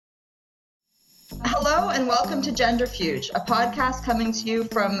Hello and welcome to Genderfuge, a podcast coming to you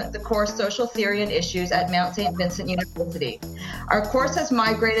from the course Social Theory and Issues at Mount St. Vincent University. Our course has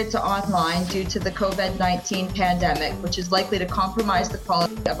migrated to online due to the COVID-19 pandemic, which is likely to compromise the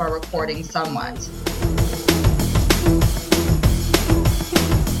quality of our recording somewhat.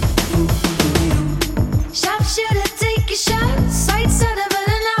 Sharpshooter, take a shot, sight set of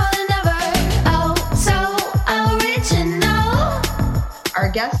Our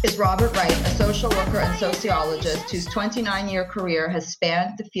guest is Robert Wright, a social worker and sociologist whose 29-year career has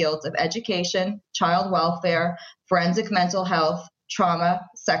spanned the fields of education, child welfare, forensic mental health, trauma,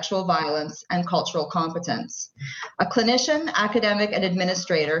 sexual violence, and cultural competence. A clinician, academic, and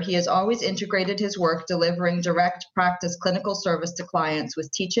administrator, he has always integrated his work delivering direct practice clinical service to clients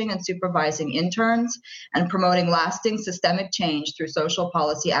with teaching and supervising interns and promoting lasting systemic change through social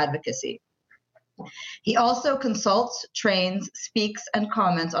policy advocacy. He also consults, trains, speaks, and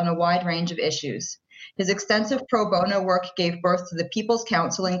comments on a wide range of issues. His extensive pro bono work gave birth to the People's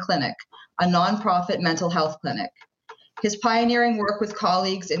Counseling Clinic, a nonprofit mental health clinic. His pioneering work with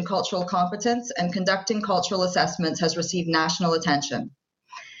colleagues in cultural competence and conducting cultural assessments has received national attention.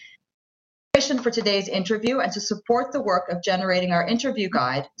 For today's interview and to support the work of generating our interview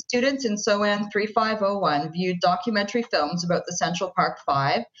guide, students in SOAN 3501 viewed documentary films about the Central Park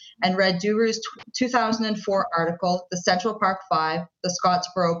Five and read Duru's 2004 article, The Central Park Five, The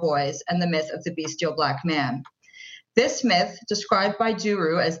Scottsboro Boys, and the Myth of the Bestial Black Man. This myth, described by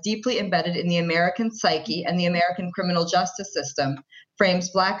Duru as deeply embedded in the American psyche and the American criminal justice system, frames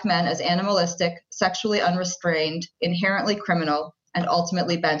Black men as animalistic, sexually unrestrained, inherently criminal, and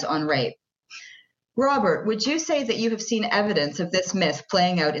ultimately bent on rape. Robert, would you say that you have seen evidence of this myth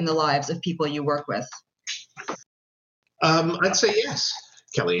playing out in the lives of people you work with? I'd say yes,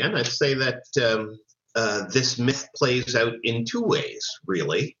 Kellyanne. I'd say that this myth plays out in two ways,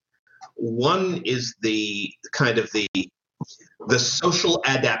 really. One is the kind of the social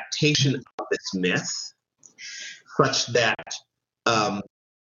adaptation of this myth, such that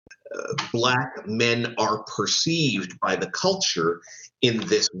Black men are perceived by the culture in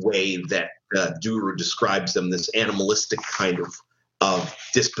this way that Duru describes them, this animalistic kind of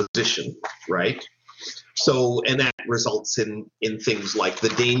disposition, right? So, and that results in things like the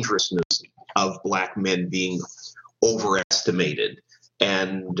dangerousness of Black men being overestimated,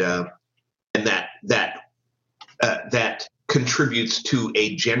 and that contributes to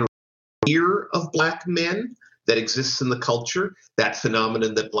a general fear of Black men that exists in the culture, that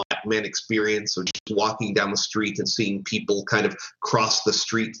phenomenon that Black men experience of just walking down the street and seeing people kind of cross the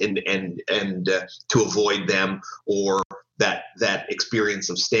street and to avoid them, or that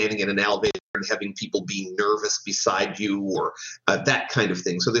experience of standing in an elevator and having people being nervous beside you, or that kind of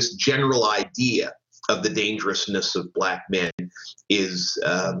thing. So this general idea of the dangerousness of Black men is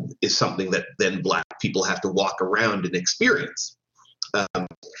something that then Black people have to walk around and experience.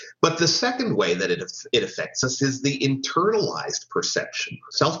 But the second way that it affects us is the internalized perception,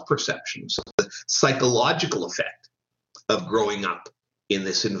 self-perception, so the psychological effect of growing up in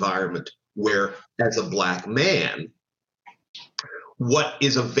this environment where, as a Black man, what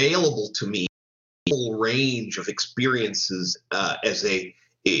is available to me, a whole range of experiences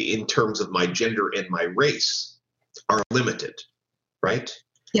in terms of my gender and my race, are limited, right?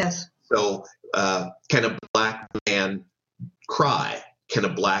 Yes. So can a Black man cry? Can a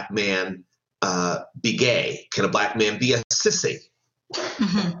Black man be gay? Can a Black man be a sissy?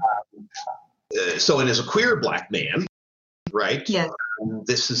 Mm-hmm. And as a queer Black man, right? Yes.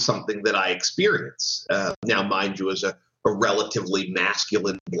 This is something that I experience. Now, mind you, as a relatively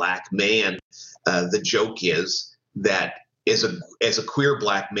masculine Black man, the joke is that as a queer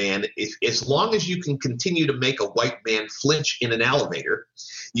Black man, as long as you can continue to make a white man flinch in an elevator,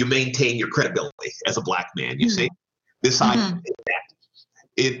 you maintain your credibility as a Black man. You see, this idea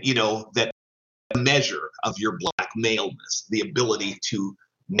that the measure of your Black maleness, the ability to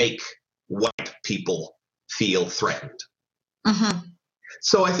make white people feel threatened. Mm-hmm.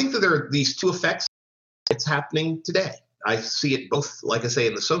 So I think that there are these two effects. It's happening today. I see it both, like I say,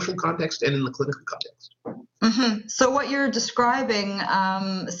 in the social context and in the clinical context. Mm-hmm. So what you're describing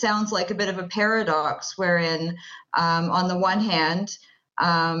sounds like a bit of a paradox, wherein on the one hand,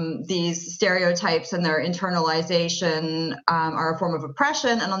 these stereotypes and their internalization are a form of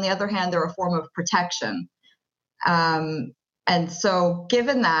oppression, and on the other hand, they're a form of protection. And so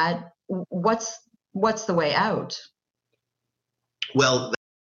given that, what's the way out? Well,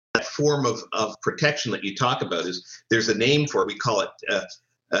 that form of protection that you talk about there's a name for it. We call it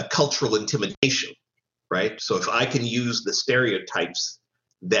cultural intimidation, right? So if I can use the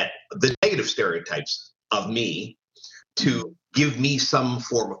negative stereotypes of me to give me some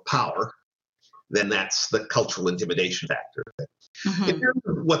form of power, then that's the cultural intimidation factor. Mhm. In terms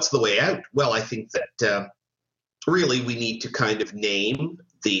of what's the way out? Well, I think that really we need to kind of name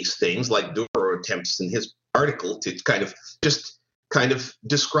these things, like Duro attempts in his article to kind of just kind of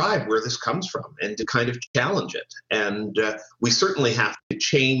describe where this comes from and to kind of challenge it. And we certainly have to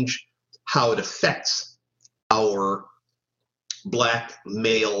change how it affects our Black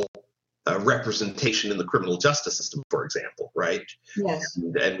male representation in the criminal justice system, for example, right? Yes.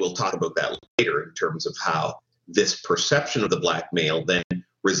 And we'll talk about that later in terms of how this perception of the Black male then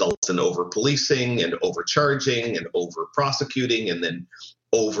results in over-policing and overcharging and over-prosecuting and then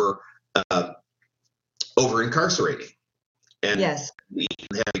over-incarcerating. And Yes.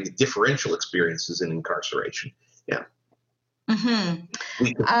 even having differential experiences in incarceration. Yeah. Mm-hmm.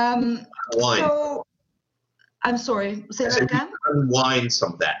 We can unwind, So, I'm sorry, say that again? unwind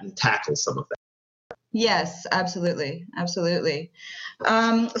some of that and tackle some of that. Yes, absolutely. Absolutely.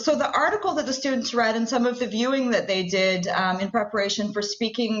 So the article that the students read and some of the viewing that they did in preparation for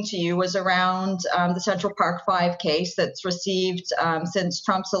speaking to you was around the Central Park 5 case that's received since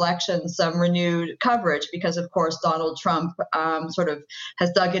Trump's election some renewed coverage because, of course, Donald Trump sort of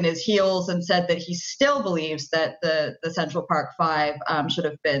has dug in his heels and said that he still believes that the Central Park 5 should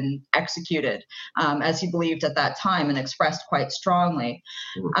have been executed, as he believed at that time and expressed quite strongly.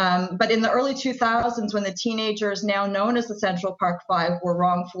 But in the early 2000s, when the teenagers now known as the Central Park 5 were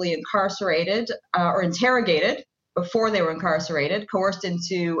wrongfully incarcerated or interrogated before they were incarcerated, coerced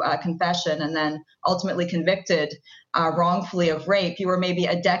into confession, and then ultimately convicted wrongfully of rape. You were maybe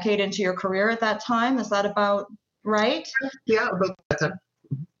a decade into your career at that time. Is that about right? Yeah, about that time.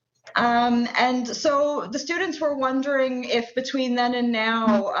 And so the students were wondering if between then and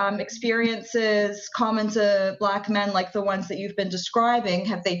now, experiences common to Black men like the ones that you've been describing,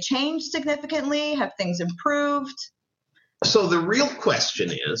 have they changed significantly? Have things improved? So the real question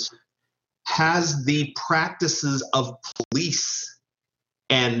is, has the practices of police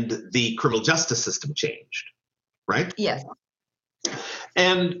and the criminal justice system changed, right? Yes.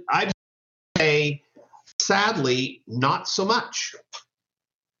 And I'd say, sadly, not so much.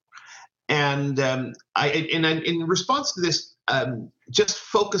 And in response to this, just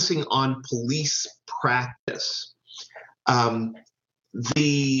focusing on police practice, so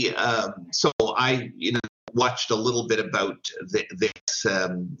I watched a little bit about this.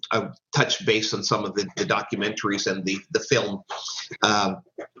 I touched base on some of the documentaries and the film,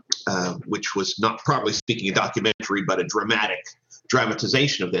 which was not properly speaking a documentary, but a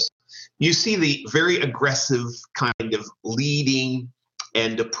dramatization of this. You see the very aggressive kind of leading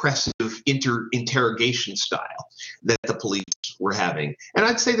and oppressive interrogation style that the police were having. And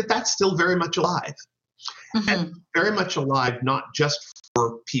I'd say that that's still very much alive. Mm-hmm. And very much alive, not just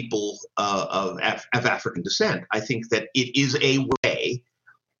for people of African descent. I think that it is a way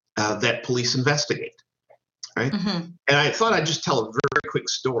that police investigate, right? Mm-hmm. And I thought I'd just tell a very quick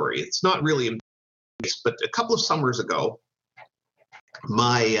story. It's not really a case, but a couple of summers ago,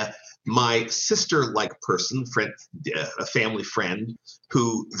 my sister-like person, a family friend,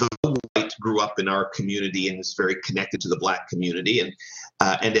 who though white grew up in our community and is very connected to the Black community, and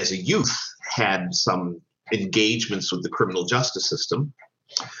as a youth had some engagements with the criminal justice system,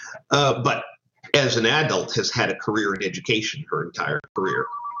 but as an adult has had a career in education her entire career.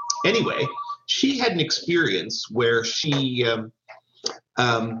 Anyway, she had an experience where she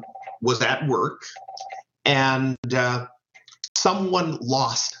was at work and someone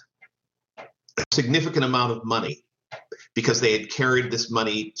lost a significant amount of money because they had carried this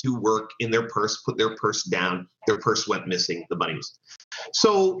money to work in their purse, put their purse down, their purse went missing, the money was.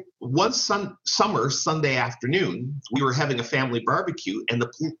 So one summer Sunday afternoon, we were having a family barbecue and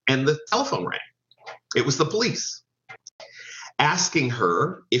the telephone rang. It was the police asking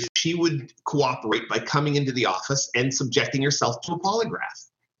her if she would cooperate by coming into the office and subjecting herself to a polygraph.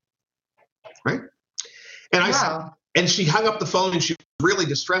 Right? And Wow. And she hung up the phone and she was really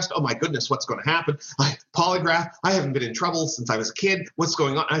distressed. Oh my goodness, what's going to happen? Polygraph, I haven't been in trouble since I was a kid. What's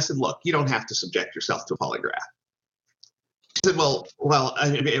going on? And I said, look, you don't have to subject yourself to a polygraph. She said, well,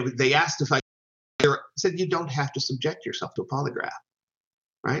 they asked if I said, you don't have to subject yourself to a polygraph,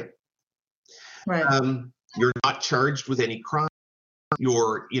 right? Right. You're not charged with any crime.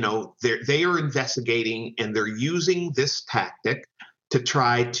 They are investigating and they're using this tactic to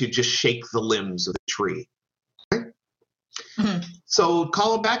try to just shake the limbs of the tree. Mm-hmm. So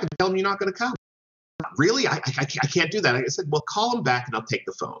call him back and tell him you're not going to come. Really? I can't do that. I said, well, call him back and I'll take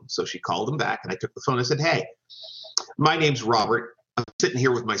the phone. So she called him back and I took the phone. I said, hey, my name's Robert. I'm sitting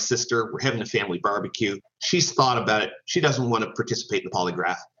here with my sister. We're having a family barbecue. She's thought about it. She doesn't want to participate in the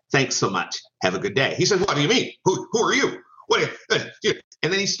polygraph. Thanks so much. Have a good day. He said, what do you mean? Who are you?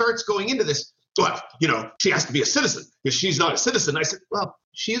 And then he starts going into this well, she has to be a citizen. If she's not a citizen, I said, well,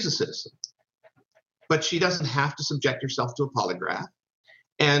 she is a citizen, but she doesn't have to subject herself to a polygraph.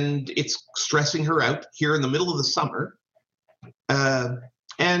 And it's stressing her out here in the middle of the summer.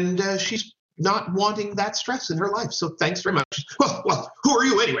 And she's not wanting that stress in her life. So thanks very much. Well, who are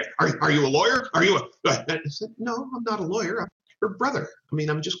you anyway? Are you a lawyer? Are you I said, no, I'm not a lawyer. I'm her brother. I mean,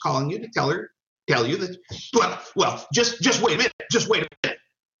 I'm just calling you to tell you that, well, just wait a minute. Just wait a minute.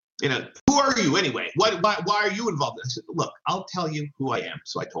 Who are you anyway? Why are you involved? I said, look, I'll tell you who I am.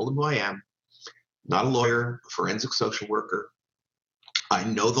 So I told him who I am. Not a lawyer, a forensic social worker. I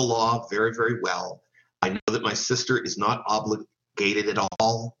know the law very, very well. I know that my sister is not obligated at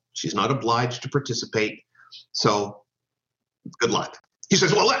all. She's not obliged to participate. So good luck. He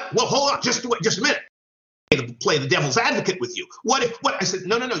says, well, hold on, just a minute. Play the devil's advocate with you. What? I said,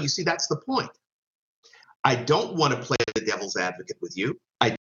 no. You see, that's the point. I don't want to play the devil's advocate with you. I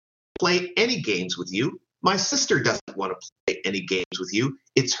don't play any games with you. My sister doesn't want to play any games with you.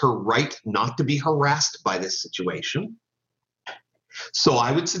 It's her right not to be harassed by this situation. So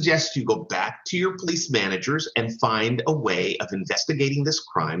I would suggest you go back to your police managers and find a way of investigating this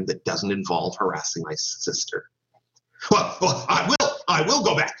crime that doesn't involve harassing my sister. Well, I will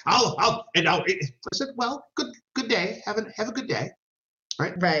go back. I said, well, good day. Have a good day.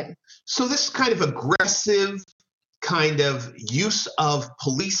 Right. So this kind of aggressive kind of use of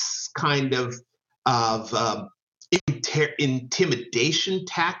police kind of intimidation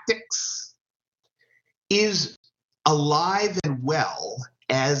tactics is alive and well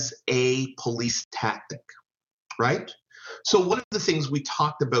as a police tactic, right? So one of the things we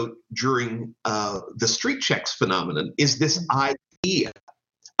talked about during the street checks phenomenon is this idea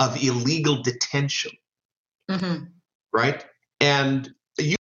of illegal detention, right? And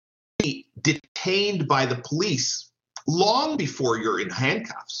you can be detained by the police long before you're in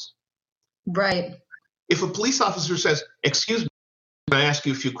handcuffs. Right. If a police officer says, excuse me, can I ask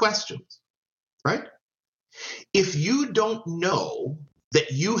you a few questions, right? If you don't know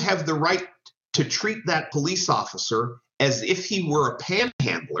that you have the right to treat that police officer as if he were a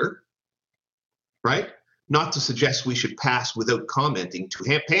panhandler, right? Not to suggest we should pass without commenting to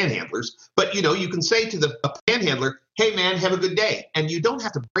panhandlers, but you can say to a panhandler, hey man, have a good day. And you don't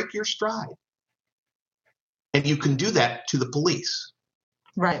have to break your stride. And you can do that to the police.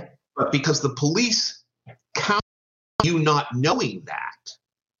 Right. But because the police count on you not knowing that,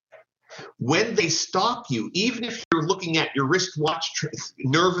 when they stop you, even if you're looking at your wristwatch,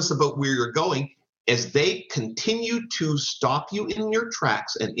 nervous about where you're going, as they continue to stop you in your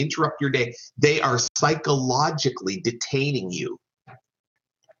tracks and interrupt your day, they are psychologically detaining you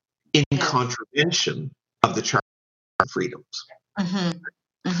in contravention of the Charter of Freedoms. And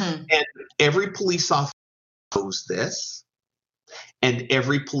every police officer knows this, and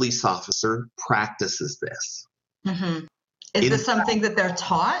every police officer practices this. Is this something that they're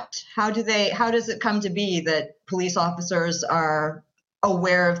taught? How does it come to be that police officers are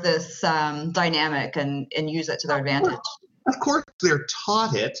aware of this dynamic and use it to their advantage? Of course, they're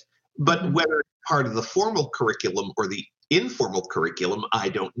taught it, but whether it's part of the formal curriculum or the informal curriculum, I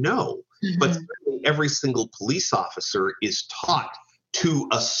don't know. But certainly every single police officer is taught to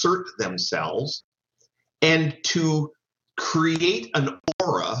assert themselves and to create an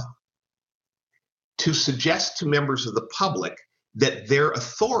aura to suggest to members of the public that their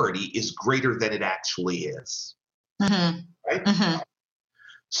authority is greater than it actually is. Right?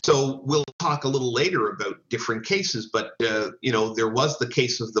 So we'll talk a little later about different cases, but there was the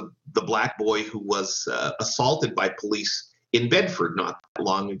case of the black boy who was assaulted by police in Bedford not that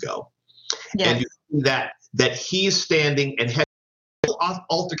long ago. Yes. And you see that he is standing and has an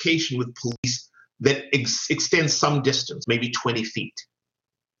altercation with police that extends some distance, maybe 20 feet.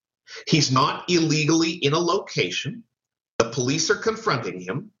 He's not illegally in a location. The police are confronting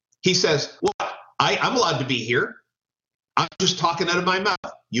him. He says, well, I'm allowed to be here. I'm just talking out of my mouth.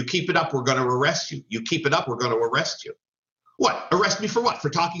 You keep it up, we're going to arrest you. You keep it up, we're going to arrest you. What? Arrest me for what? For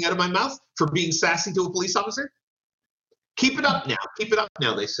talking out of my mouth? For being sassy to a police officer? Keep it up now. Keep it up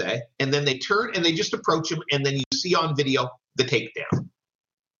now, they say. And then they turn and they just approach him, and then you see on video the takedown.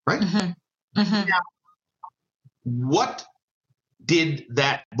 Right? Now, what did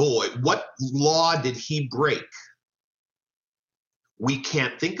that boy, what law did he break? We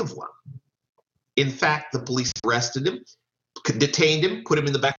can't think of one. In fact, the police arrested him, detained him, put him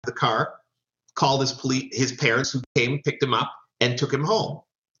in the back of the car, called his parents who came, picked him up, and took him home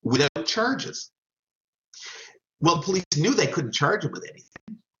without charges. Well, the police knew they couldn't charge him with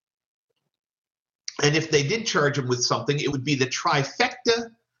anything. And if they did charge him with something, it would be the trifecta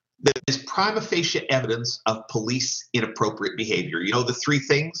that is prima facie evidence of police inappropriate behavior. You know the three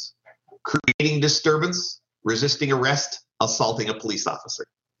things? creating disturbance, resisting arrest, assaulting a police officer.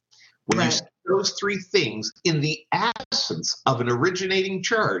 When you Right. see those three things in the absence of an originating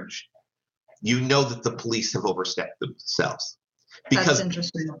charge, you know that the police have overstepped themselves. That's Because,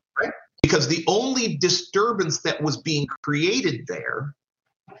 interesting. because the only disturbance that was being created there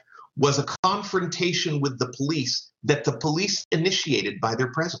was a confrontation with the police that the police initiated by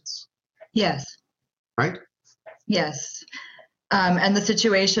their presence. Yes. Right? Yes. And the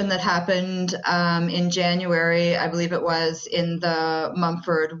situation that happened in January, I believe it was in the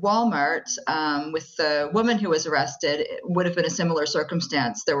Mumford Walmart with the woman who was arrested, it would have been a similar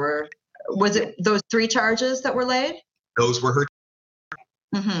circumstance. Was it those three charges that were laid? Those were her.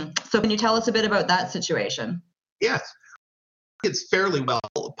 So can you tell us a bit about that situation? Yes. It's fairly well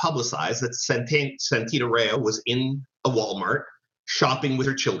publicized that Santina Rea was in a Walmart shopping with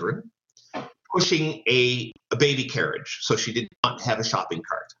her children, pushing a baby carriage, so she did not have a shopping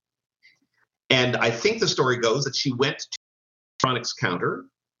cart. And I think the story goes that she went to the electronics counter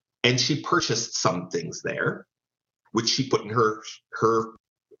and she purchased some things there, which she put in her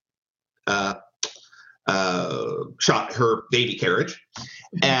baby carriage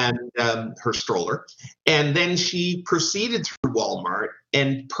and her stroller. And then she proceeded through Walmart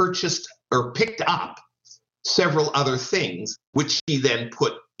and purchased or picked up several other things, which she then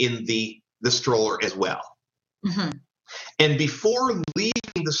put in the stroller as well. And before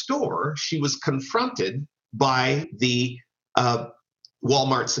leaving the store, she was confronted by the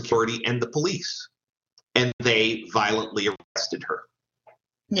Walmart security and the police, and they violently arrested her.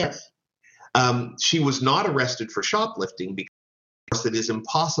 Yes. She was not arrested for shoplifting because it is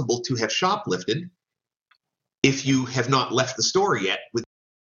impossible to have shoplifted if you have not left the store yet with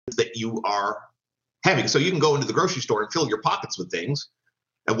that you are having. So you can go into the grocery store and fill your pockets with things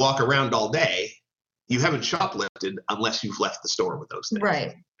and walk around all day. You haven't shoplifted unless you've left the store with those things.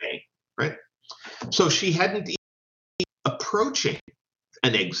 Right. Okay? Right. So she hadn't even approaching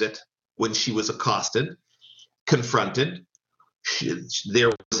an exit when she was accosted, confronted. There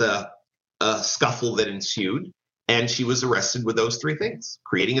was a scuffle that ensued, and she was arrested with those three things: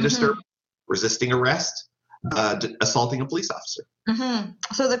 creating a disturbance, resisting arrest, assaulting a police officer.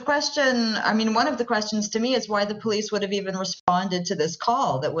 So the question, one of the questions to me is why the police would have even responded to this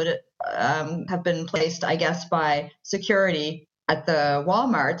call that would have been placed, I guess, by security at the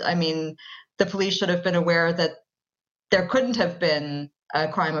Walmart. I mean, the police should have been aware that there couldn't have been a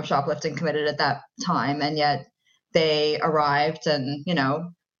crime of shoplifting committed at that time, and yet they arrived and,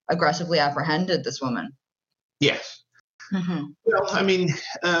 aggressively apprehended this woman. Yes.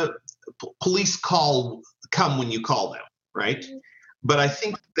 Well, police come when you call them, right? But I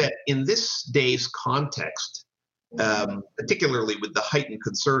think that in this day's context, particularly with the heightened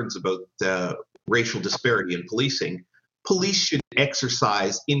concerns about racial disparity in policing, police should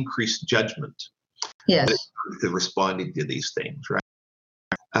exercise increased judgment. Yes. Responding to these things, right?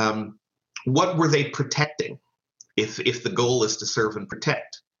 What were they protecting? If the goal is to serve and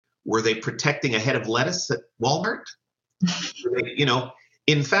protect, were they protecting a head of lettuce at Walmart?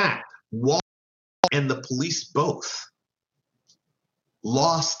 In fact, Walmart and the police both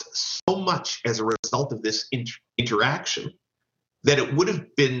lost so much as a result of this interaction that it would have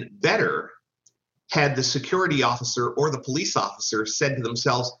been better had the security officer or the police officer said to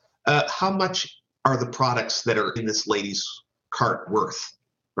themselves, how much are the products that are in this lady's cart worth,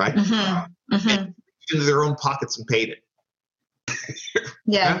 right? And into their own pockets and paid it.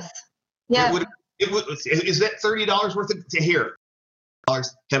 Yes. Yeah. Is that $30 worth of here?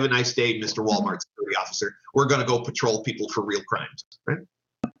 Have a nice day, Mr. Walmart security officer. We're going to go patrol people for real crimes, right?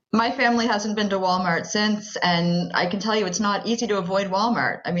 My family hasn't been to Walmart since, and I can tell you it's not easy to avoid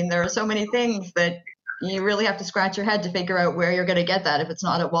Walmart. I mean, there are so many things that you really have to scratch your head to figure out where you're going to get that if it's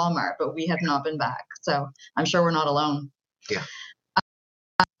not at Walmart, but we have not been back. So I'm sure we're not alone. Yeah.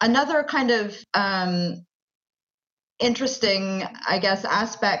 Another kind of interesting, I guess,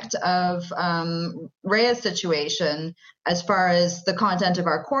 aspect of Rea's situation as far as the content of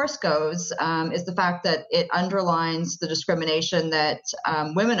our course goes is the fact that it underlines the discrimination that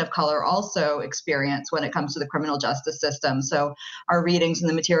women of color also experience when it comes to the criminal justice system. So our readings and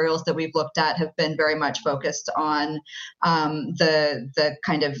the materials that we've looked at have been very much focused on the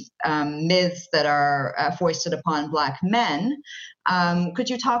kind of myths that are foisted upon Black men. Could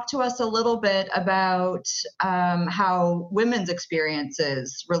you talk to us a little bit about how women's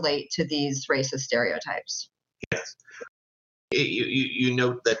experiences relate to these racist stereotypes? Yes. You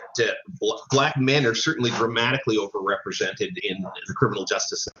note that Black men are certainly dramatically overrepresented in the criminal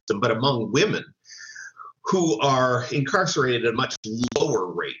justice system, but among women who are incarcerated at a much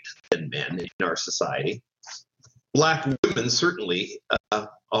lower rate than men in our society, Black women certainly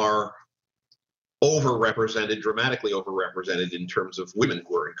are overrepresented, dramatically overrepresented in terms of women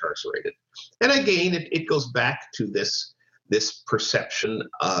who are incarcerated. And again, it goes back to this perception,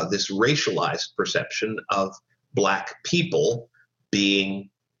 this racialized perception of Black people being,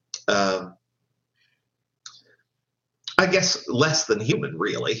 I guess, less than human,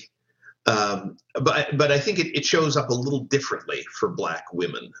 really. But I think it shows up a little differently for Black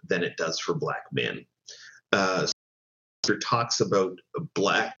women than it does for Black men. Talks about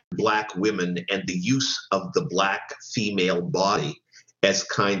black women and the use of the Black female body as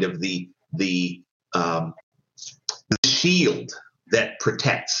kind of the shield that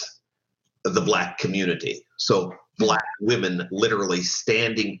protects the Black community. So Black women literally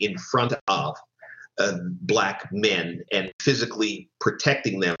standing in front of Black men and physically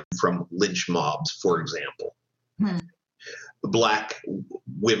protecting them from lynch mobs, for example. Black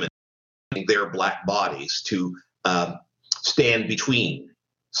women, their Black bodies to stand between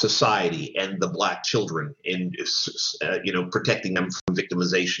society and the Black children in, protecting them from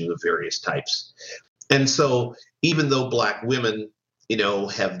victimization of various types. And so even though Black women,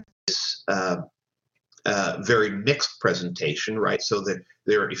 have this very mixed presentation, right? So that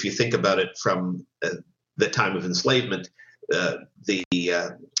if you think about it from the time of enslavement, and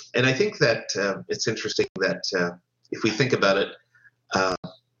I think that it's interesting that if we think about it,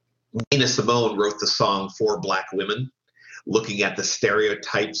 Nina Simone wrote the song For Black Women, looking at the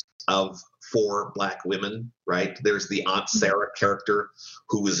stereotypes for Black women, right? There's the Aunt Sarah character,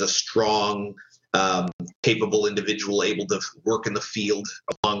 who is a strong, capable individual able to work in the field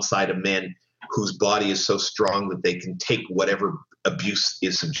alongside of men, whose body is so strong that they can take whatever abuse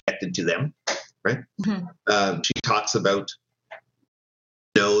is subjected to them, right? She talks about,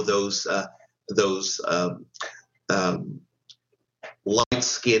 those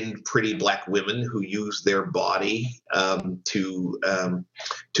light-skinned, pretty Black women who use their body to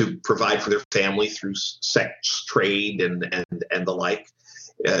provide for their family through sex trade and the like.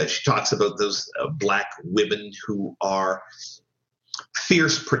 She talks about those Black women who are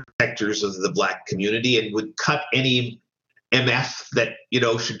fierce protectors of the Black community and would cut any MF that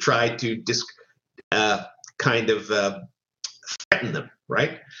should try to threaten them,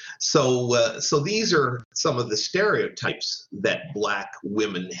 right? So these are some of the stereotypes that Black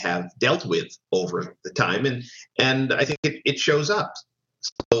women have dealt with over the time, and I think it shows up.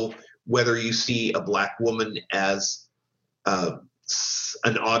 So whether you see a Black woman as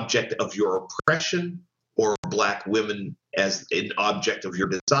an object of your oppression, or Black women as an object of your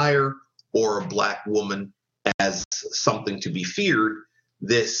desire, or a Black woman as something to be feared,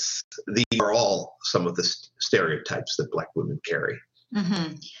 these are all some of the stereotypes that Black women carry.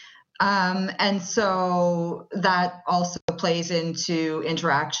 And so that also plays into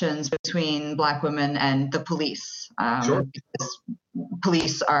interactions between Black women and the police. Sure. Because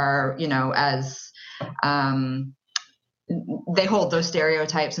police are, as they hold those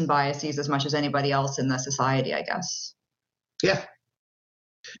stereotypes and biases as much as anybody else in the society, I guess. Yeah,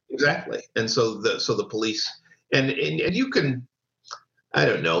 exactly. And so the police, and you can, I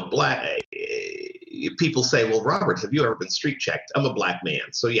don't know, people say, well, Robert, have you ever been street checked? I'm a Black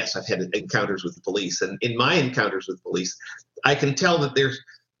man. So yes, I've had encounters with the police. And in my encounters with police, I can tell that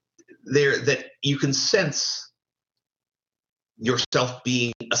that you can sense yourself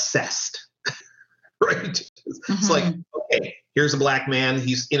being assessed, right? It's like, okay, here's a Black man.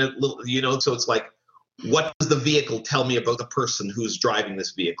 He's in a little, so it's like, what does the vehicle tell me about the person who's driving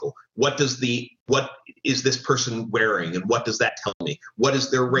this vehicle? What is this person wearing? And what does that tell me? What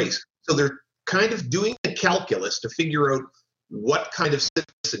is their race? So they're kind of doing a calculus to figure out what kind of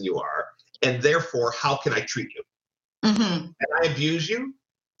citizen you are, and therefore, how can I treat you? Can I abuse you?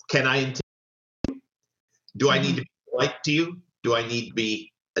 Can I intimidate you? Do I need to be polite to you? Do I need to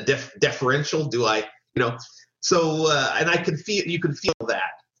be deferential? Do I, So, and you can feel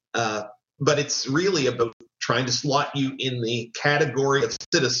that. But it's really about trying to slot you in the category of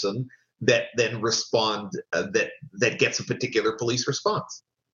citizen that then that gets a particular police response.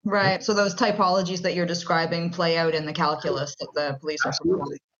 Right. So those typologies that you're describing play out in the calculus that the police are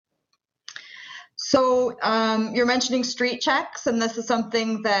performing. So you're mentioning street checks, and this is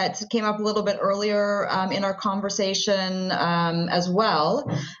something that came up a little bit earlier in our conversation as well.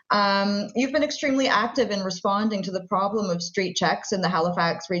 You've been extremely active in responding to the problem of street checks in the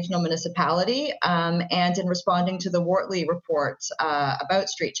Halifax Regional Municipality and in responding to the Wortley report about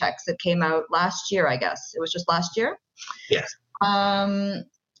street checks that came out last year, I guess. It was just last year? Yes.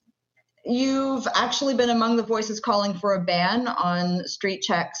 You've actually been among the voices calling for a ban on street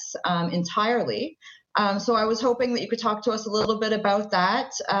checks entirely. So I was hoping that you could talk to us a little bit about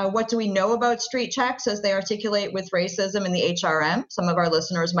that. What do we know about street checks as they articulate with racism in the HRM? Some of our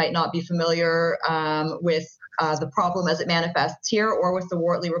listeners might not be familiar with the problem as it manifests here or with the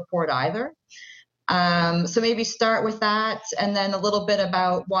Wortley Report either. So maybe start with that and then a little bit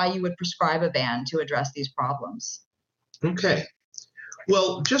about why you would prescribe a ban to address these problems. Okay.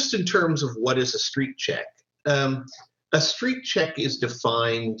 Well, just in terms of what is a street check, a street check is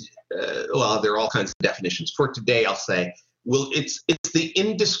defined, well, there are all kinds of definitions. For today, I'll say, well, it's the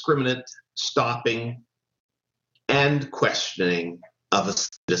indiscriminate stopping and questioning of a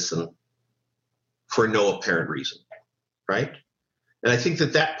citizen for no apparent reason, right? And I think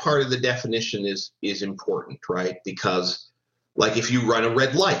that part of the definition is important, right? Because, like, if you run a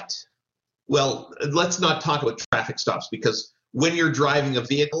red light, well, let's not talk about traffic stops, because when you're driving a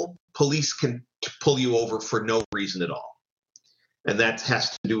vehicle, police can pull you over for no reason at all. And that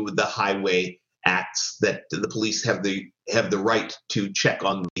has to do with the highway acts that the police have the right to check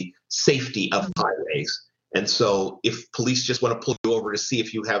on the safety of highways. And so if police just want to pull you over to see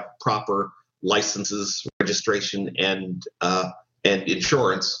if you have proper licenses, registration, and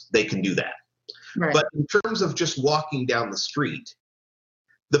insurance, they can do that. Right. But in terms of just walking down the street,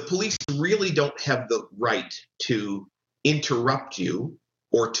 the police really don't have the right to interrupt you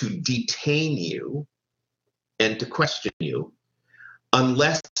or to detain you and to question you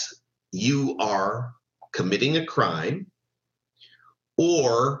unless you are committing a crime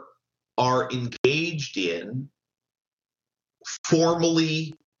or are engaged in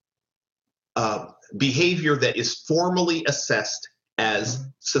formally behavior that is formally assessed as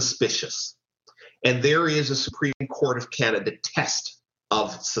suspicious. And there is a Supreme Court of Canada test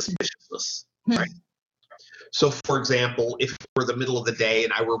of suspiciousness, right? So, for example, if it were the middle of the day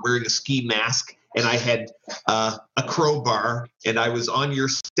and I were wearing a ski mask and I had a crowbar and I was on your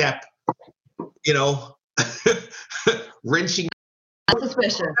step, wrenching.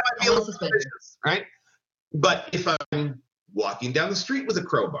 Suspicious. That might be a little suspicious, right? But if I'm walking down the street with a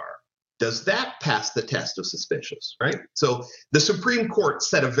crowbar, does that pass the test of suspicious, right? So the Supreme Court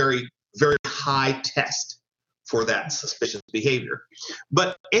set a very, very high test for that suspicious behavior.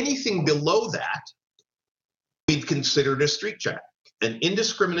 But anything below that, we'd consider it a street check, an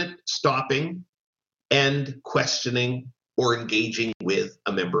indiscriminate stopping and questioning or engaging with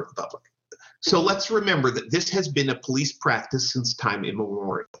a member of the public. So let's remember that this has been a police practice since time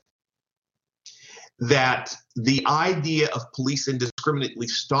immemorial. That the idea of police indiscriminately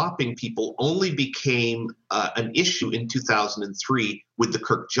stopping people only became an issue in 2003 with the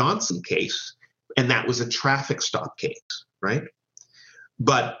Kirk Johnson case, and that was a traffic stop case, right?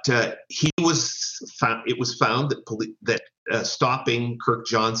 But it was found that stopping Kirk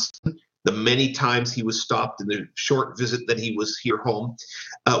Johnson, the many times he was stopped in the short visit that he was here home,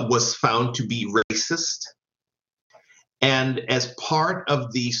 was found to be racist. And as part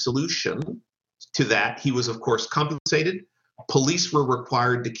of the solution to that, he was, of course, compensated. Police were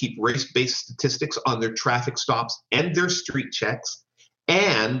required to keep race-based statistics on their traffic stops and their street checks,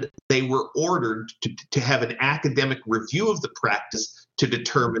 and they were ordered to have an academic review of the practice to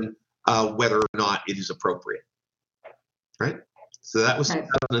determine whether or not it is appropriate, right? So that was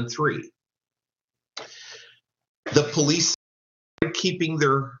 2003. The police started keeping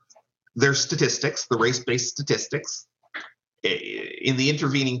their statistics, the race-based statistics. In the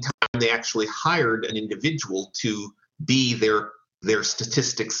intervening time, they actually hired an individual to be their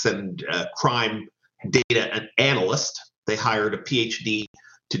statistics and crime data analyst. They hired a PhD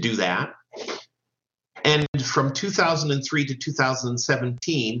to do that. And from 2003 to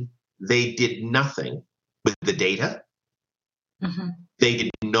 2017, they did nothing with the data. Mm-hmm. They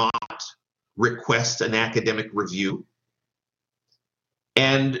did not request an academic review.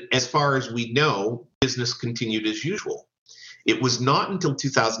 And as far as we know, business continued as usual. It was not until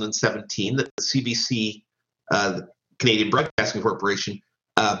 2017 that the CBC, the Canadian Broadcasting Corporation,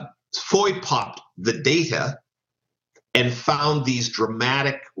 FOID-popped the data and found these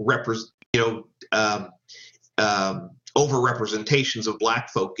dramatic over-representations of Black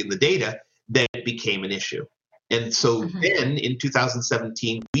folk in the data, that it became an issue. And so then in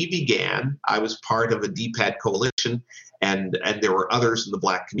 2017, I was part of a DPAD coalition, and there were others in the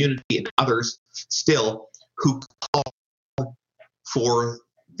Black community and others still who called for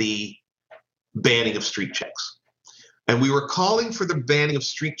the banning of street checks. And we were calling for the banning of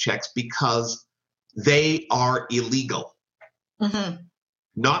street checks because they are illegal. Mm-hmm.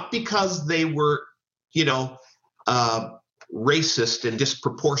 Not because they were, racist and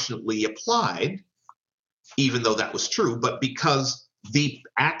disproportionately applied, even though that was true, but because the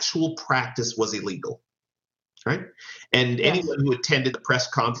actual practice was illegal, right? And anyone who attended the press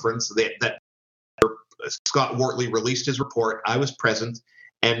conference that Scott Wortley released his report. I was present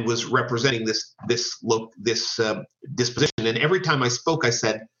and was representing this disposition. And every time I spoke, I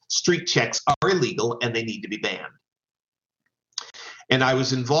said, street checks are illegal and they need to be banned. And I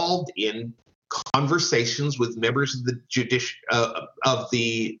was involved in conversations with members of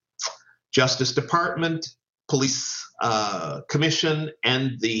the Justice Department, Police Commission,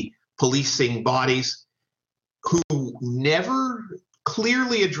 and the policing bodies, who never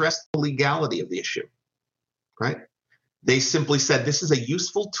clearly addressed the legality of the issue, right? They simply said, this is a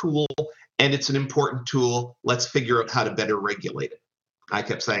useful tool and it's an important tool. Let's figure out how to better regulate it. I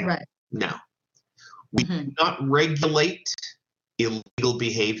kept saying, Right. No, we do not regulate illegal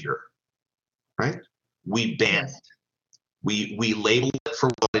behavior, right? We ban Yes. it. We label it for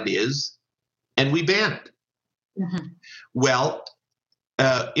what it is and we ban it. Mm-hmm. Well,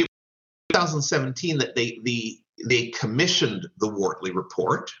 it was 2017 that they commissioned the Wortley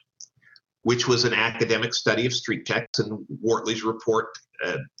report, which was an academic study of street checks, and Wortley's report,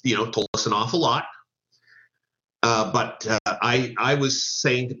 told us an awful lot. But I was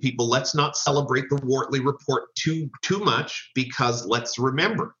saying to people, let's not celebrate the Wortley report too much, because let's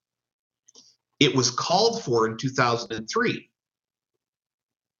remember, it was called for in 2003.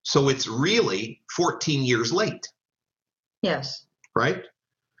 So it's really 14 years late. Yes. Right?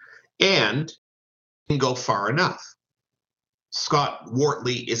 And can go far enough. Scott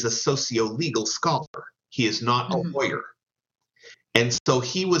Wortley is a socio-legal scholar. He is not a lawyer. And so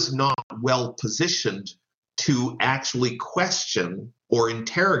he was not well positioned to actually question or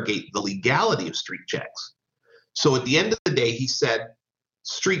interrogate the legality of street checks. So at the end of the day, he said,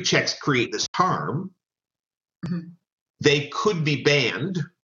 street checks create this harm. Mm-hmm. They could be banned,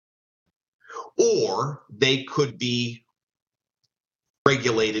 or they could be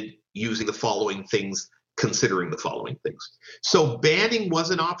regulated using the following things, considering the following things. So banning was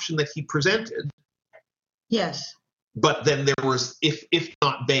an option that he presented. Yes. But then there was, if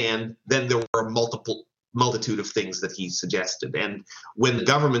not banned, then there were a multitude of things that he suggested. And when the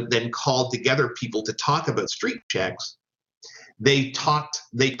government then called together people to talk about street checks, they called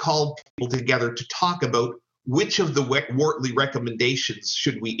people together to talk about which of the Wortley recommendations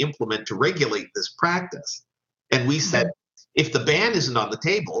should we implement to regulate this practice. And we said, if the ban isn't on the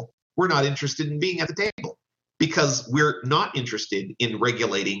table, we're not interested in being at the table, because we're not interested in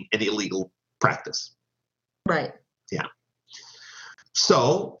regulating an illegal practice. Right. Yeah.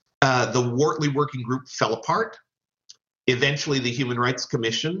 So the Wortley working group fell apart. Eventually, the Human Rights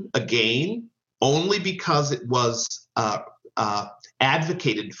Commission, again, only because it was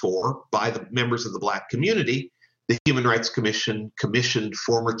advocated for by the members of the Black community, the Human Rights Commission commissioned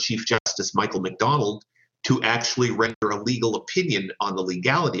former Chief Justice Michael McDonald to actually render a legal opinion on the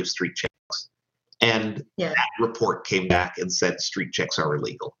legality of street checks. And that report came back and said street checks are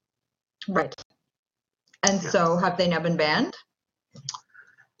illegal. Right. And so have they now been banned?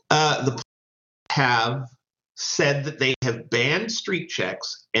 The police have said that they have banned street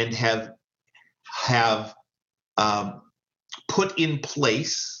checks and have put in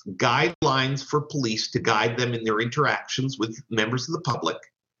place guidelines for police to guide them in their interactions with members of the public,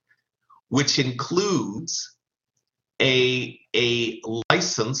 which includes a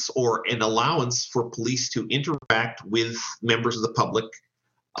license or an allowance for police to interact with members of the public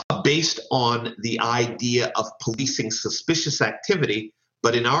based on the idea of policing suspicious activity.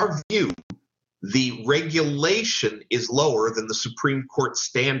 But in our view, the regulation is lower than the Supreme Court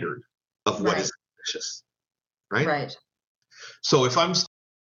standard of what is suspicious. Right? Right. So if I'm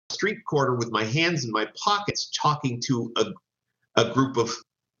street corner with my hands in my pockets talking to a group of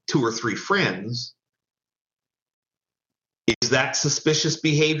 2 or 3 friends, is that suspicious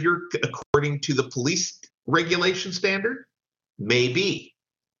behavior according to the police regulation standard? Maybe.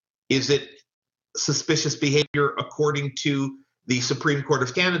 Is it suspicious behavior according to the Supreme Court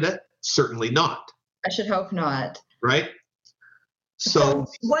of Canada? Certainly not. I should hope not. Right? So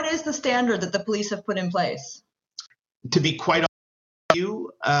what is the standard that the police have put in place? To be quite honest with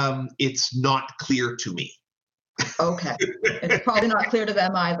you, it's not clear to me. Okay. It's probably not clear to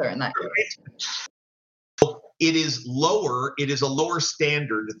them either in that case. It is lower. It is a lower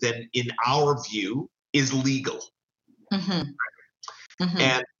standard than, in our view, is legal. Mm-hmm. Mm-hmm.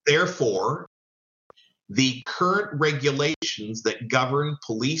 And therefore, the current regulations that govern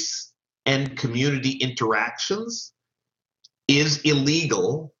police and community interactions is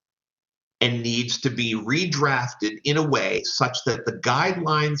illegal and needs to be redrafted in a way such that the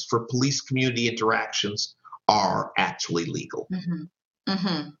guidelines for police community interactions are actually legal. Mm-hmm.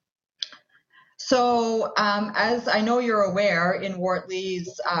 Mm-hmm. So, as I know you're aware, in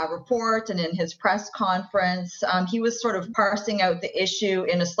Wortley's report and in his press conference, he was sort of parsing out the issue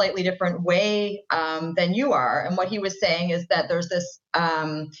in a slightly different way than you are. And what he was saying is that there's this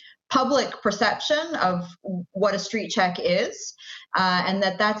public perception of what a street check is, and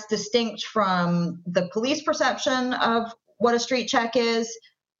that's distinct from the police perception of what a street check is.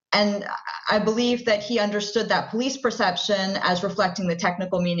 And I believe that he understood that police perception as reflecting the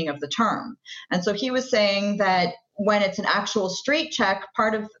technical meaning of the term. And so he was saying that when it's an actual street check,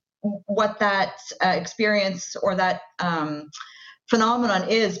 part of what that experience or that phenomenon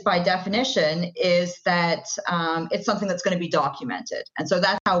is by definition is that it's something that's going to be documented. And so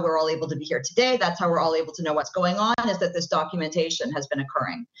that's how we're all able to be here today. That's how we're all able to know what's going on, is that this documentation has been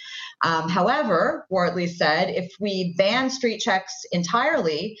occurring. However, Wortley said, if we ban street checks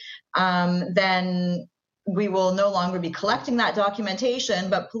entirely, then we will no longer be collecting that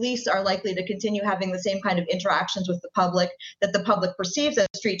documentation, but police are likely to continue having the same kind of interactions with the public that the public perceives as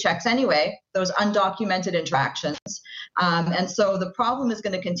street checks anyway, those undocumented interactions. And so the problem is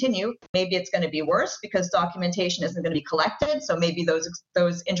going to continue. Maybe it's going to be worse because documentation isn't going to be collected. So maybe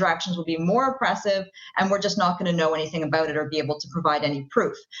those interactions will be more oppressive, and we're just not going to know anything about it or be able to provide any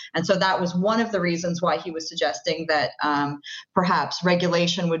proof. And so that was one of the reasons why he was suggesting that perhaps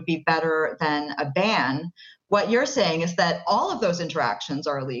regulation would be better than a ban. What you're saying is that all of those interactions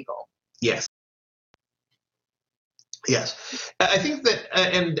are illegal. Yes. Yes, I think that,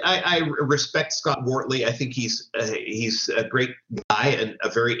 and I respect Scott Wortley. I think he's a great guy and a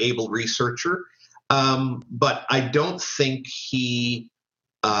very able researcher. But I don't think he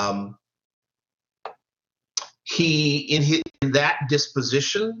in that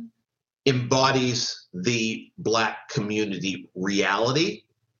disposition embodies the Black community reality.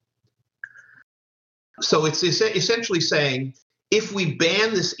 So it's essentially saying, if we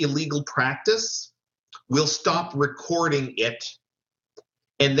ban this illegal practice, we'll stop recording it,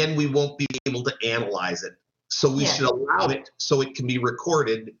 and then we won't be able to analyze it. So we should allow it so it can be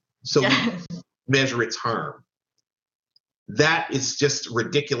recorded, so we measure its harm. That is just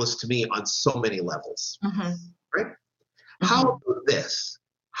ridiculous to me on so many levels. Right? How about this?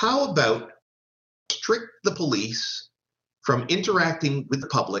 How about restrict the police from interacting with the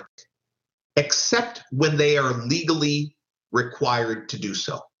public except when they are legally required to do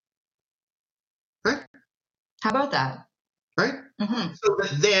so? Right? How about that? Right? So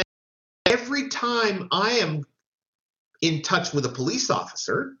that then every time I am in touch with a police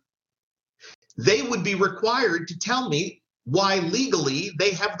officer, they would be required to tell me why legally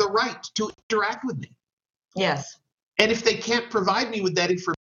they have the right to interact with me. Yes. And if they can't provide me with that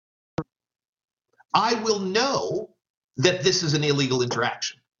information, I will know that this is an illegal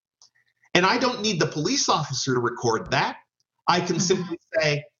interaction. And I don't need the police officer to record that. I can simply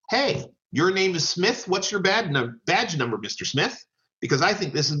say, hey, your name is Smith. What's your badge number, Mr. Smith? Because I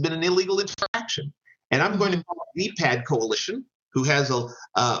think this has been an illegal interaction. And I'm going to call the NEPAD Coalition, who has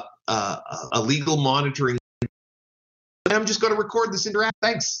a legal monitoring. And I'm just going to record this interaction.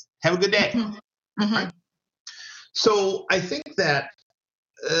 Thanks. Have a good day. Right? So I think that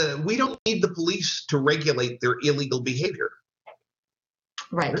we don't need the police to regulate their illegal behavior.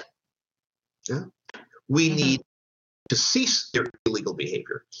 Right. Yeah. We need to cease their illegal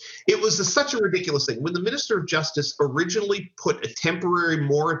behavior. It was such a ridiculous thing. When the Minister of Justice originally put a temporary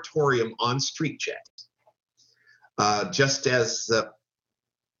moratorium on street checks, just as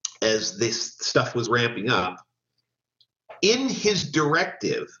this stuff was ramping up, in his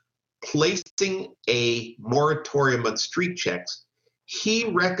directive placing a moratorium on street checks, he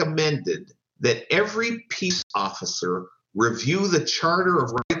recommended that every peace officer review the Charter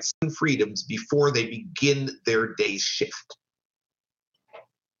of Rights and Freedoms before they begin their day's shift.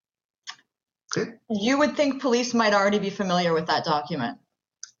 Okay? You would think police might already be familiar with that document.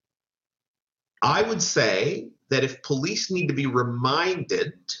 I would say that if police need to be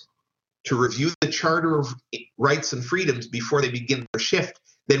reminded to review the Charter of Rights and Freedoms before they begin their shift,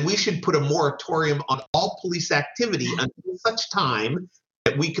 then we should put a moratorium on all police activity until such time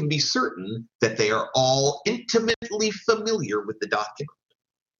that we can be certain that they are all intimately familiar with the document.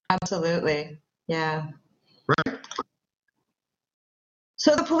 Absolutely. Yeah. Right.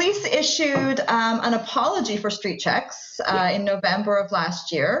 So the police issued an apology for street checks in November of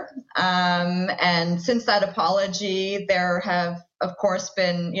last year. And since that apology, there have, of course,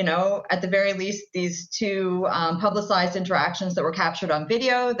 been, at the very least, these two publicized interactions that were captured on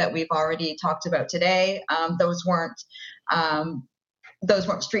video that we've already talked about today. Those weren't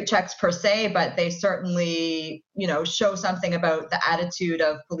street checks per se, but they certainly, show something about the attitude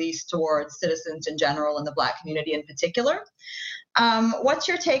of police towards citizens in general and the Black community in particular. What's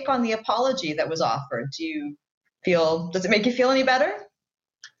your take on the apology that was offered? Does it make you feel any better?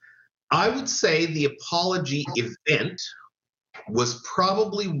 I would say the apology event was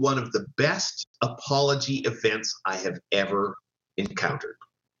probably one of the best apology events I have ever encountered.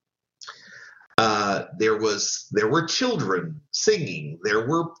 There were children singing. There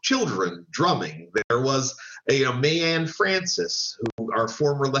were children drumming. There was, Mayanne Francis, our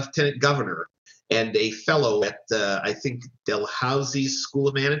former lieutenant governor, and a fellow at I think Dalhousie's School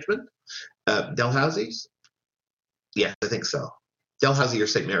of Management. Dalhousie's? Yeah, I think so. Dalhousie or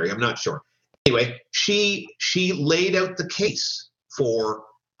St. Mary, I'm not sure. Anyway, she laid out the case for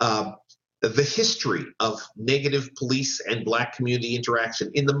the history of negative police and Black community interaction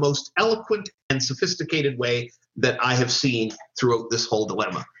in the most eloquent and sophisticated way that I have seen throughout this whole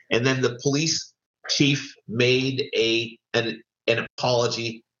dilemma. And then the police chief made an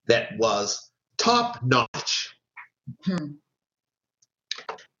apology that was top notch. And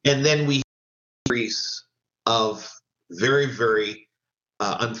then we had a series of very, very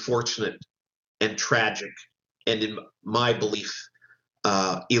unfortunate and tragic, and in my belief,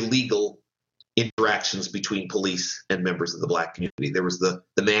 illegal interactions between police and members of the Black community. There was the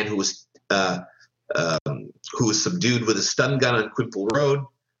man who was subdued with a stun gun on Quimple Road,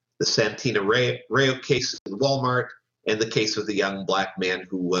 the Santina Rayo case in Walmart, and the case of the young Black man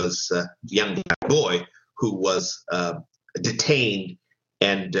young Black boy who was detained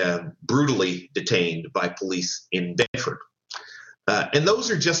and brutally detained by police in Bedford. And those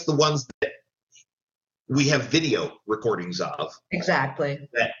are just the ones that we have video recordings of. Exactly.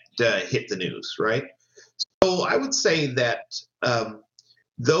 That hit the news, right? So I would say that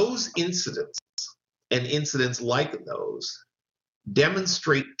those incidents and incidents like those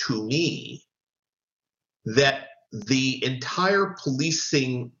demonstrate to me that the entire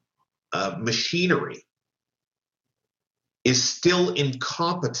policing machinery is still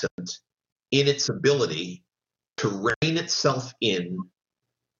incompetent in its ability to rein itself in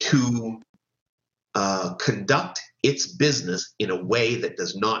to conduct its business in a way that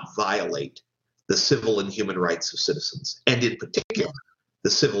does not violate the civil and human rights of citizens, and in particular, the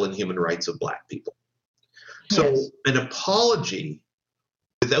civil and human rights of Black people. So an apology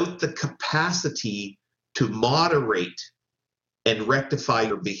without the capacity to moderate and rectify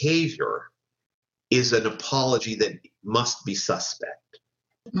your behavior is an apology that must be suspect.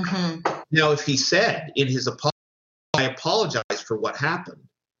 Now, if he said in his apology, I apologize for what happened,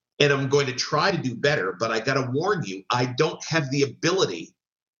 and I'm going to try to do better, but I got to warn you, I don't have the ability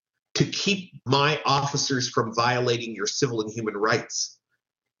to keep my officers from violating your civil and human rights.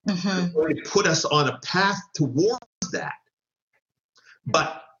 I'm going to put us on a path towards that.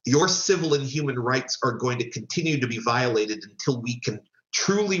 But your civil and human rights are going to continue to be violated until we can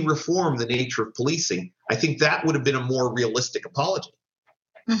truly reform the nature of policing. I think that would have been a more realistic apology.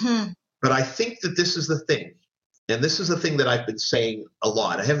 But I think that this is the thing. And this is the thing that I've been saying a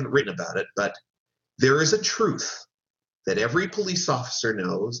lot. I haven't written about it, but there is a truth that every police officer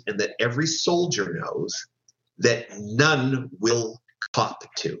knows and that every soldier knows that none will cop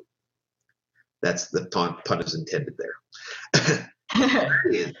to. That's the pun is intended there.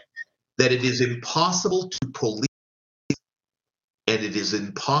 That it is impossible to police and it is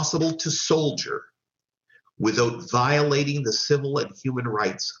impossible to soldier without violating the civil and human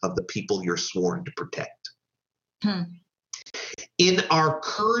rights of the people you're sworn to protect. In our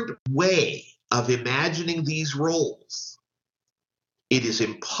current way of imagining these roles, it is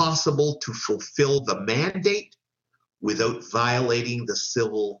impossible to fulfill the mandate without violating the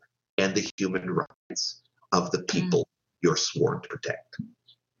civil and the human rights of the people you're sworn to protect.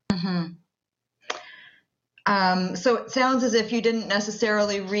 So it sounds as if you didn't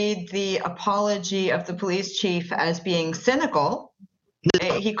necessarily read the apology of the police chief as being cynical.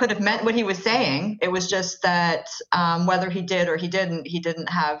 He could have meant what he was saying. It was just that whether he did or he didn't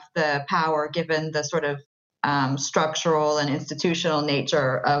have the power, given the sort of structural and institutional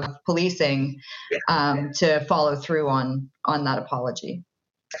nature of policing, to follow through on that apology.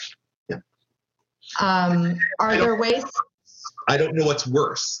 Are there ways? I don't know what's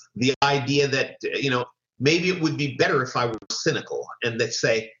worse. The idea that, maybe it would be better if I were cynical and they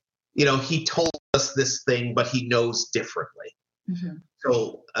say, he told us this thing, but he knows differently.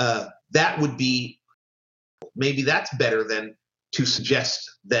 So that would be, maybe that's better than to suggest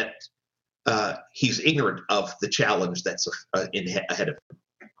that he's ignorant of the challenge that's ahead of him,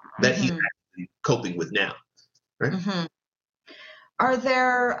 that he's actually coping with now. Right? Are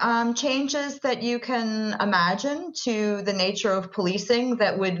there changes that you can imagine to the nature of policing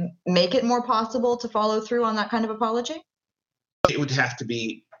that would make it more possible to follow through on that kind of apology? It would have to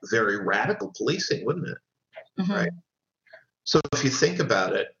be very radical policing, wouldn't it? Right. So if you think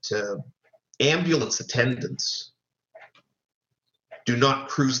about it, ambulance attendants do not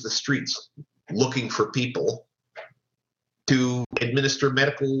cruise the streets looking for people to administer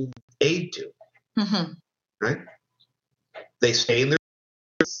medical aid to, right? They stay in their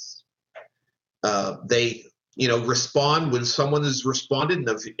they respond when someone has responded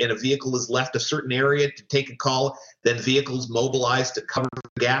and a vehicle has left a certain area to take a call. Then vehicles mobilized to cover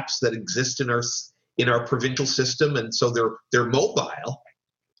gaps that exist in our provincial system, and so they're mobile,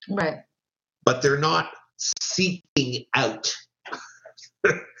 Right. but they're not seeking out.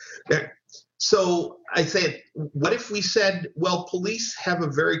 So I said, what if we said, well, police have a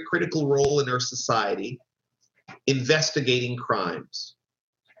very critical role in our society investigating crimes?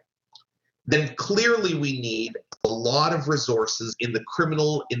 Then clearly we need a lot of resources in the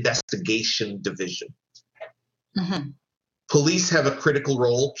criminal investigation division. Police have a critical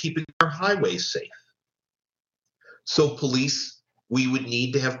role keeping our highways safe. So we would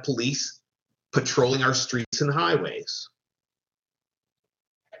need to have police patrolling our streets and highways.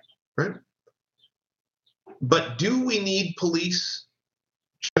 Right? But do we need police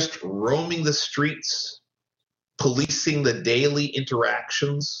just roaming the streets, policing the daily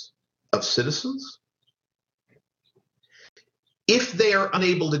interactions of citizens? If they are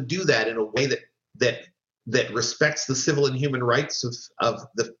unable to do that in a way that respects the civil and human rights of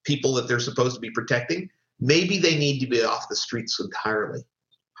the people that they're supposed to be protecting, maybe they need to be off the streets entirely.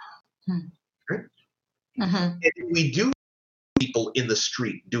 Right? And if we do people in the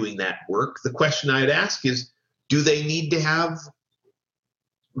street doing that work, the question I'd ask is, do they need to have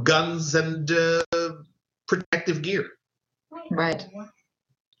guns and protective gear? Right.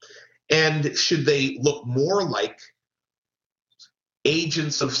 And should they look more like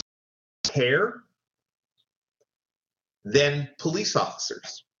agents of care than police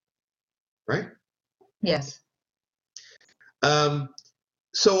officers? Right? Yes.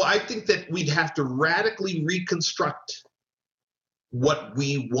 So I think that we'd have to radically reconstruct what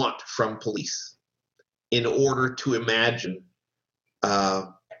we want from police in order to imagine a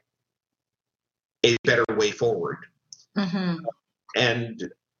better way forward. And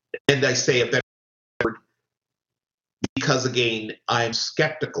I say a better way forward because, again, I'm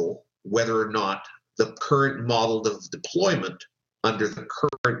skeptical whether or not the current model of deployment under the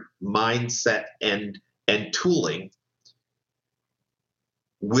current mindset and tooling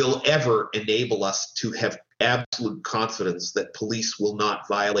will ever enable us to have absolute confidence that police will not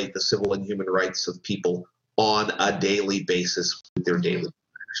violate the civil and human rights of people on a daily basis with their daily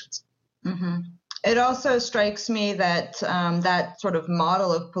actions. It also strikes me that that sort of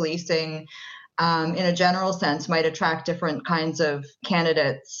model of policing, in a general sense, might attract different kinds of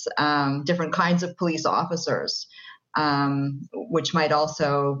candidates, different kinds of police officers, which might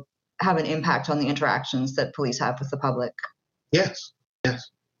also have an impact on the interactions that police have with the public. Yes.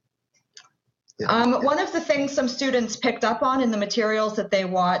 One of the things some students picked up on in the materials that they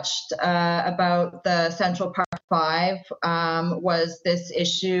watched about the Central Park Five was this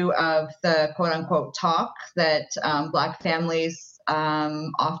issue of the quote-unquote talk that Black families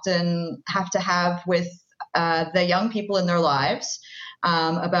often have to have with the young people in their lives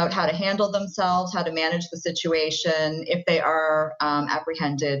about how to handle themselves, how to manage the situation if they are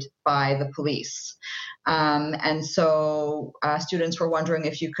apprehended by the police. And so students were wondering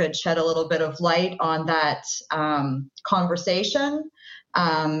if you could shed a little bit of light on that conversation,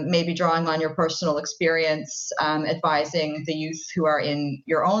 maybe drawing on your personal experience, advising the youth who are in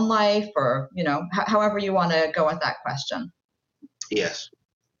your own life, or, however you want to go with that question. Yes.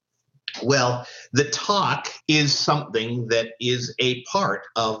 Well, the talk is something that is a part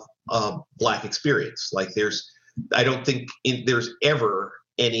of Black experience. Like I don't think there's ever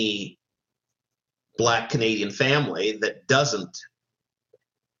any Black Canadian family that doesn't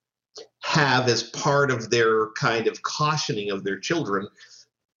have as part of their kind of cautioning of their children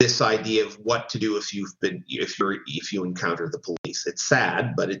this idea of what to do if you encounter the police. It's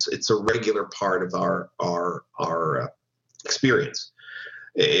sad, but it's a regular part of our experience.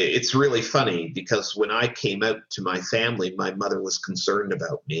 It's really funny because when I came out to my family, my mother was concerned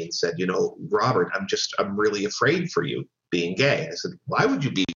about me and said, Robert, I'm really afraid for you being gay. I said, why would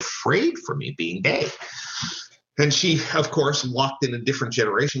you be afraid for me being gay? And she, of course, walked in a different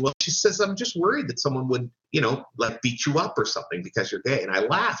generation. Well, she says, I'm just worried that someone would, beat you up or something because you're gay. And I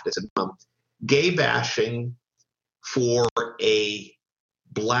laughed. I said, Mom, gay bashing for a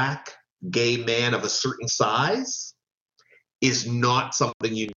Black gay man of a certain size is not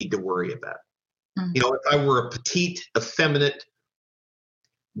something you need to worry about. If I were a petite, effeminate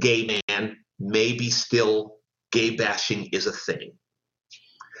gay man, maybe still gay bashing is a thing.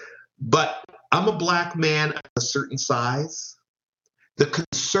 But I'm a black man of a certain size. The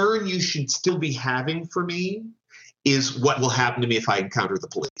concern you should still be having for me is what will happen to me if I encounter the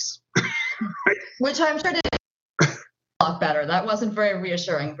police. Which I'm sure did a lot better. That wasn't very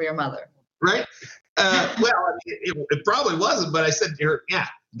reassuring for your mother. Right? Well, I mean, it probably wasn't, but I said to her, yeah,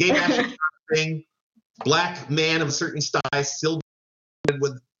 gay national thing, black man of a certain size, still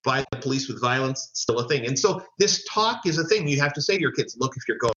by the police with violence, still a thing. And so this talk is a thing. You have to say to your kids, look, if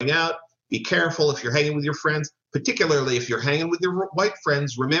you're going out, be careful if you're hanging with your friends, particularly if you're hanging with your white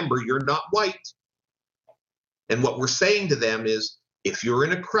friends, remember, you're not white. And what we're saying to them is, if you're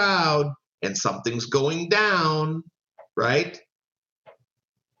in a crowd and something's going down, right,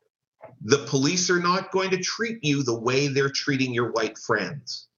 the police are not going to treat you the way they're treating your white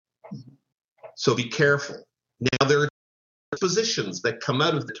friends. So be careful. Now, there are positions that come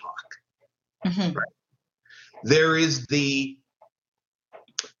out of the talk. Mm-hmm. Right? There is the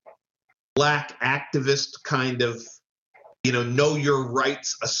black activist kind of, know your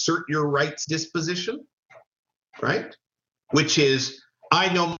rights, assert your rights disposition, right? Which is,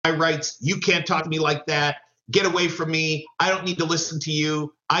 I know my rights. You can't talk to me like that. Get away from me. I don't need to listen to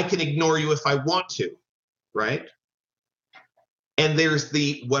you. I can ignore you if I want to, right? And there's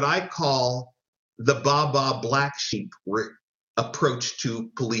the, what I call the Baba black sheep approach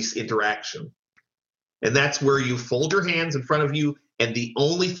to police interaction. And that's where you fold your hands in front of you, and the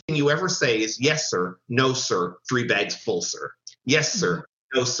only thing you ever say is, yes, sir, no, sir, 3 bags full, sir. Yes, sir,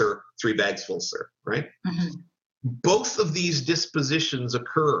 no, sir, 3 bags full, sir, right? Mm-hmm. Both of these dispositions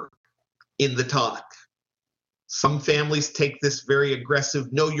occur in the talk. Some families take this very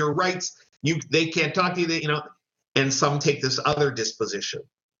aggressive, know your rights, they can't talk to you, and some take this other disposition.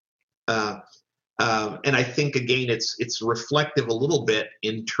 And I think, again, it's reflective a little bit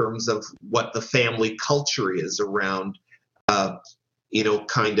in terms of what the family culture is around,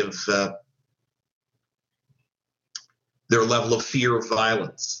 their level of fear of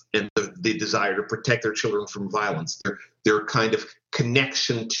violence and the desire to protect their children from violence, their kind of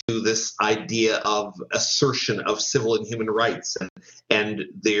connection to this idea of assertion of civil and human rights, and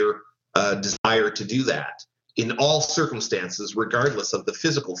their desire to do that in all circumstances, regardless of the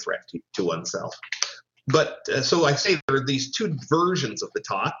physical threat to oneself. But so I say there are these two versions of the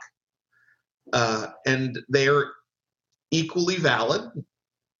talk, and they're equally valid.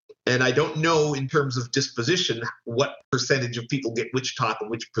 And I don't know in terms of disposition what percentage of people get which talk and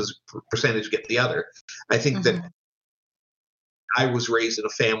which percentage get the other. I think that I was raised in a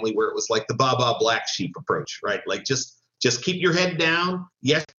family where it was like the Baba black sheep approach, right? Like just keep your head down.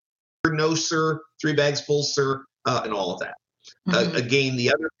 Yes, sir, no, sir, 3 bags full, sir, and all of that. Again, the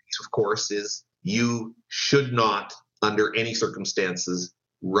other piece, of course, is you should not, under any circumstances,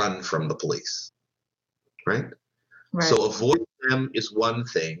 run from the police, right? So avoiding them is one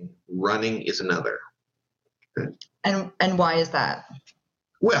thing, running is another. Okay? And why is that?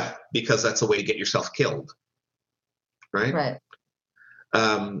 Well, because that's a way to get yourself killed, right? Right.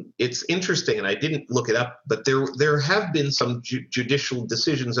 It's interesting, and I didn't look it up, but there have been some judicial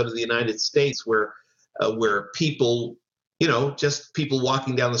decisions out of the United States where people, just people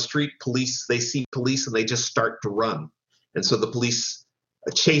walking down the street, they see police and they just start to run. And so the police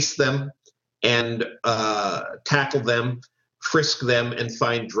chase them and tackle them, frisk them, and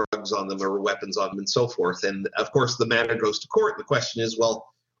find drugs on them or weapons on them and so forth. And of course, the matter goes to court. The question is, well,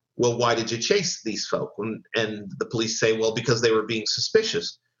 why did you chase these folk? And the police say, well, because they were being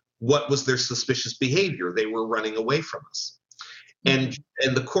suspicious. What was their suspicious behavior? They were running away from us. And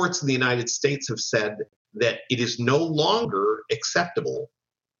the courts in the United States have said that it is no longer acceptable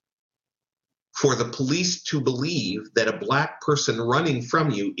for the police to believe that a black person running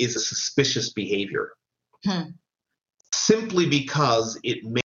from you is a suspicious behavior. Simply because it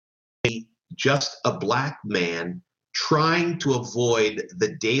may be just a black man trying to avoid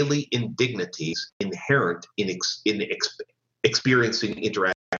the daily indignities inherent in experiencing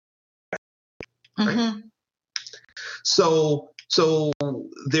interaction. Right? So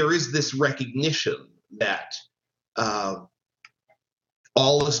there is this recognition that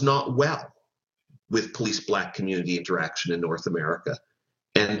all is not well with police-black community interaction in North America,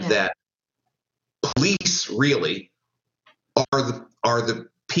 and that police really are the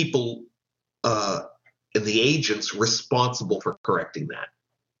people and the agents responsible for correcting that,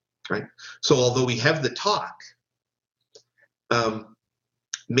 right? So although we have the talk,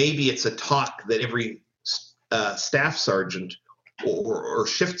 maybe it's a talk that every staff sergeant or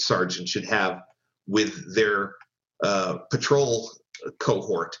shift sergeant should have with their patrol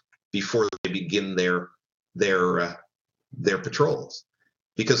cohort before they begin their patrols,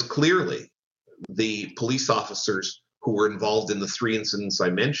 because clearly the police officers who were involved in the 3 incidents I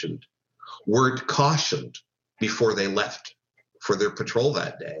mentioned weren't cautioned before they left for their patrol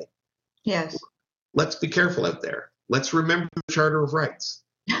that day. Yes. Let's be careful out there. Let's remember the Charter of Rights.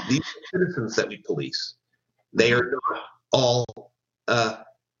 These citizens that we police, they are not all,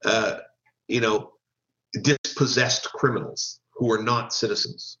 dispossessed criminals who are not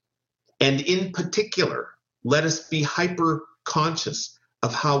citizens. And in particular, let us be hyper conscious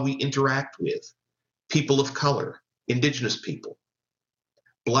of how we interact with people of color, Indigenous people,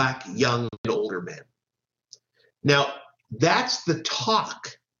 Black, young, and older men. Now, that's the talk.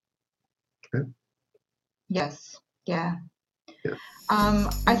 Okay? Yes. Yeah. Yeah.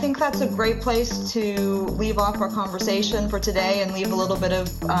 I think that's a great place to leave off our conversation for today and leave a little bit of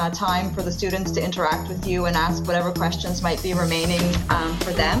time for the students to interact with you and ask whatever questions might be remaining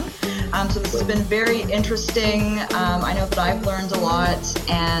for them. So this has been very interesting. I know that I've learned a lot,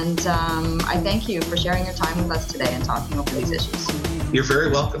 and I thank you for sharing your time with us today and talking over these issues. You're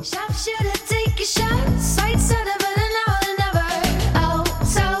very welcome. Sharpshooter, take a shot, sights out of